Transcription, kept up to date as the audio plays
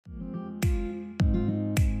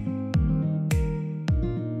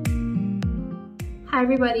Hi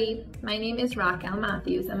everybody, my name is Raquel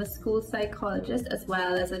Matthews. I'm a school psychologist as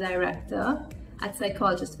well as a director at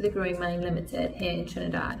Psychologists for the Growing Mind Limited here in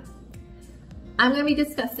Trinidad. I'm going to be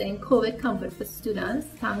discussing COVID comfort for students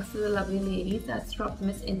thanks to the lovely ladies at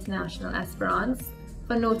Soroptimist International Esperance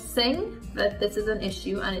for noticing that this is an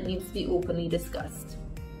issue and it needs to be openly discussed.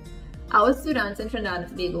 Our students in Trinidad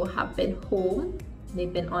and Tobago have been home,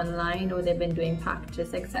 they've been online or they've been doing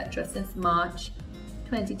packages etc. since March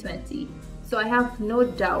 2020. So I have no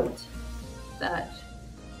doubt that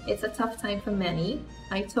it's a tough time for many.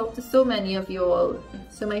 I talk to so many of you all.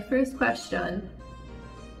 So my first question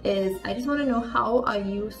is, I just want to know, how are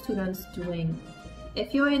you students doing?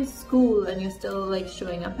 If you're in school and you're still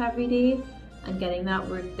showing up every day and getting that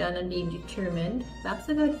work done and being determined, that's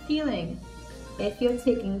a good feeling. If you're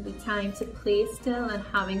taking the time to play still and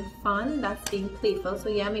having fun, that's being playful. So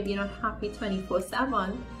yeah, maybe you're not happy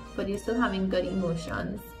 24/7, but you're still having good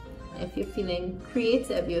emotions. If you're feeling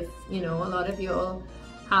creative, a lot of you all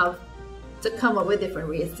have to come up with different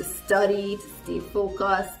ways to study, to stay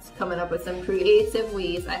focused, coming up with some creative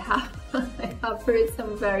ways. I have heard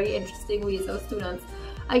some very interesting ways how students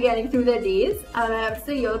are getting through their days, and I have to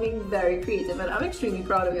say you're being very creative, and I'm extremely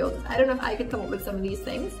proud of you all. I don't know if I could come up with some of these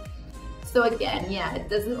things. So again, yeah, it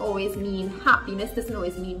doesn't always mean happiness, doesn't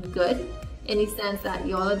always mean good, in the sense that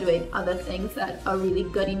you all are doing other things that are really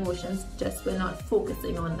good emotions, just we're not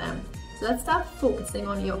focusing on them. So let's start focusing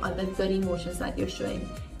on your other good emotions that you're showing.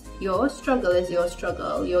 Your struggle is your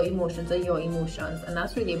struggle, your emotions are your emotions, and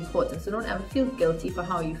that's really important. So don't ever feel guilty for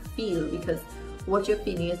how you feel, because what you're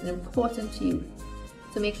feeling is important to you.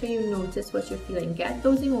 So make sure you notice what you're feeling. Get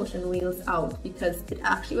those emotion wheels out, because it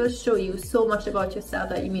actually will show you so much about yourself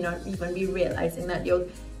that you may not even be realizing that you're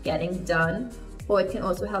getting done. Or it can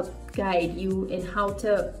also help guide you in how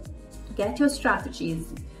to get your strategies,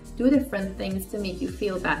 do different things to make you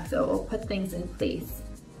feel better, or put things in place.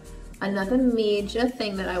 Another major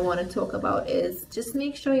thing that I want to talk about is just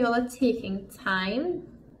make sure y'all are taking time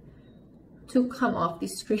to come off the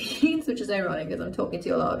screens, which is ironic because I'm talking to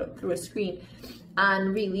you all through a screen,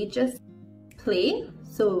 and really just play.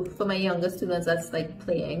 So for my younger students, that's like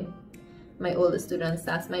playing. My older students,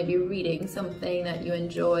 that's maybe reading something that you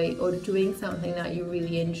enjoy or doing something that you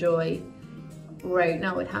really enjoy. Right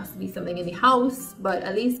now it has to be something in the house, but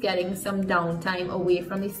at least getting some downtime away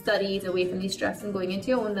from the studies, away from the stress, and going into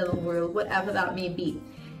your own little world, whatever that may be.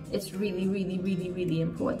 It's really, really, really, really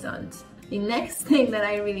important. The next thing that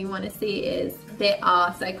I really want to say is there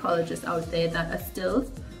are psychologists out there that are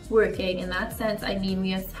still working. In that sense, I mean,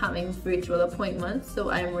 we are having virtual appointments. So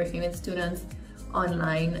I'm working with students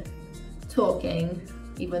online, talking,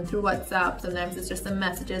 even through WhatsApp. Sometimes it's just some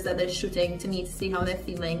messages that they're shooting to me to see how they're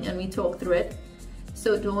feeling, and we talk through it.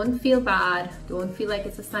 So don't feel bad, don't feel like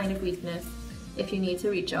it's a sign of weakness if you need to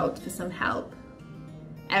reach out for some help.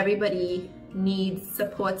 Everybody needs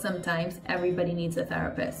support sometimes, everybody needs a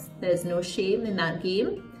therapist. There's no shame in that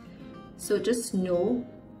game. So just know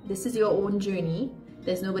this is your own journey.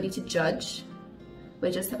 There's nobody to judge.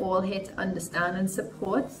 We're just all here to understand and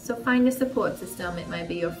support. So find a support system. It might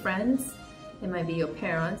be your friends, it might be your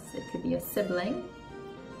parents, it could be a sibling,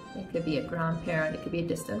 it could be a grandparent, it could be a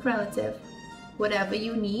distant relative, whatever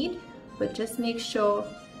you need, but just make sure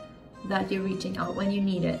that you're reaching out when you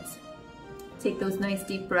need it. Take those nice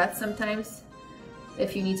deep breaths sometimes.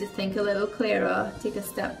 If you need to think a little clearer, take a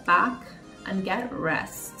step back and get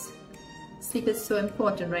rest. Sleep is so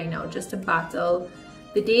important right now, just to battle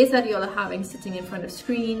the days that you all are having sitting in front of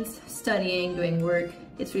screens, studying, doing work.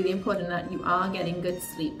 It's really important that you are getting good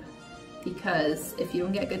sleep, because if you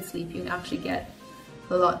don't get good sleep, you actually get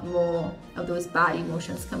a lot more of those bad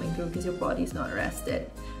emotions coming through because your body's not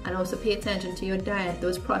rested. And also pay attention to your diet.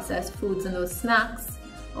 Those processed foods and those snacks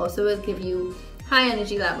also will give you high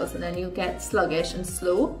energy levels, and then you get sluggish and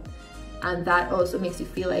slow, and that also makes you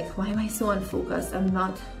feel like, why am I so unfocused? I'm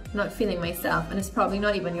not feeling myself, and it's probably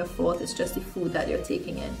not even your fault, it's just the food that you're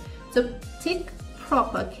taking in. So take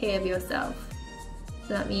proper care of yourself.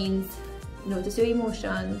 So that means notice your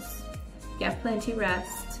emotions, get plenty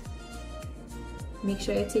rest, make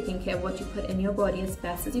sure you're taking care of what you put in your body as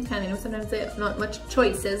best as you can. I know sometimes there are not much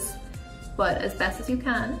choices, but as best as you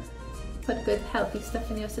can, put good healthy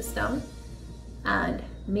stuff in your system, and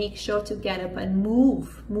make sure to get up and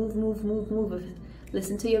move.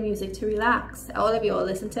 Listen to your music to relax. All of you all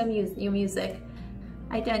listen to your music.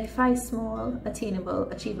 Identify small, attainable,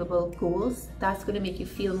 achievable goals. That's going to make you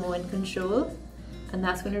feel more in control, and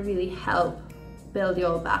that's going to really help build you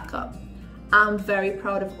all back up. I'm very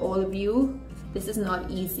proud of all of you. This is not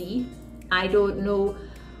easy. I don't know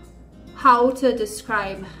how to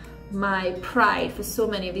describe my pride for so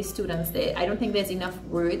many of these students there. I don't think there's enough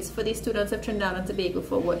words for these students of Trinidad and Tobago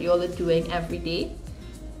for what you all are doing every day.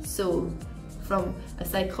 So from a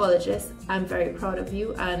psychologist, I'm very proud of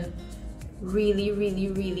you, and really, really,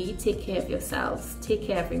 really take care of yourselves. Take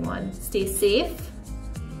care, everyone. Stay safe.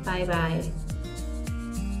 Bye bye.